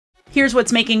Here's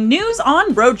what's making news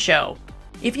on Roadshow.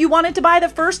 If you wanted to buy the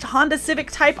first Honda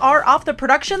Civic Type R off the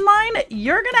production line,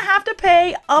 you're gonna have to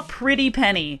pay a pretty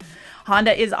penny.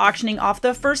 Honda is auctioning off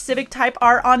the first Civic Type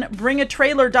R on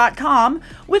bringatrailer.com,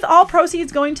 with all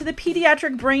proceeds going to the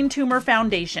Pediatric Brain Tumor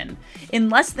Foundation. In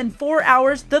less than 4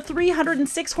 hours, the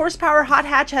 306 horsepower hot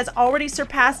hatch has already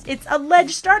surpassed its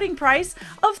alleged starting price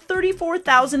of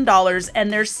 $34,000,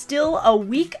 and there's still a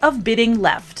week of bidding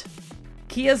left.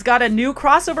 Kia's got a new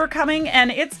crossover coming,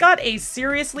 and it's got a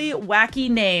seriously wacky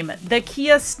name, the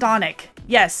Kia Stonic.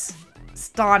 Yes,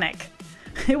 Stonic.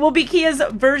 It will be Kia's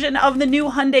version of the new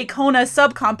Hyundai Kona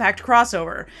subcompact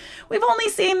crossover. We've only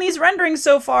seen these renderings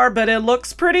so far, but it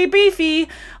looks pretty beefy,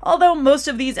 although most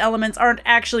of these elements aren't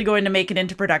actually going to make it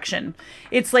into production.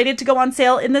 It's slated to go on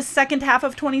sale in the second half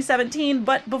of 2017,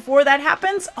 but before that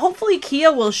happens, hopefully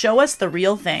Kia will show us the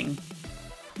real thing.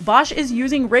 Bosch is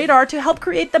using radar to help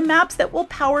create the maps that will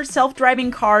power self-driving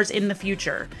cars in the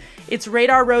future. Its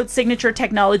Radar Road signature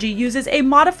technology uses a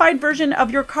modified version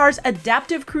of your car's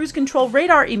adaptive cruise control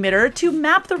radar emitter to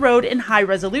map the road in high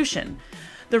resolution.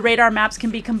 The radar maps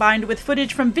can be combined with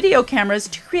footage from video cameras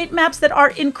to create maps that are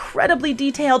incredibly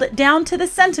detailed down to the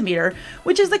centimeter,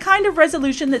 which is the kind of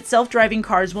resolution that self-driving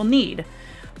cars will need.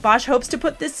 Bosch hopes to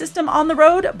put this system on the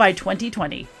road by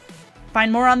 2020.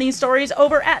 Find more on these stories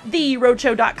over at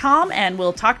theroadshow.com, and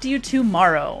we'll talk to you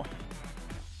tomorrow.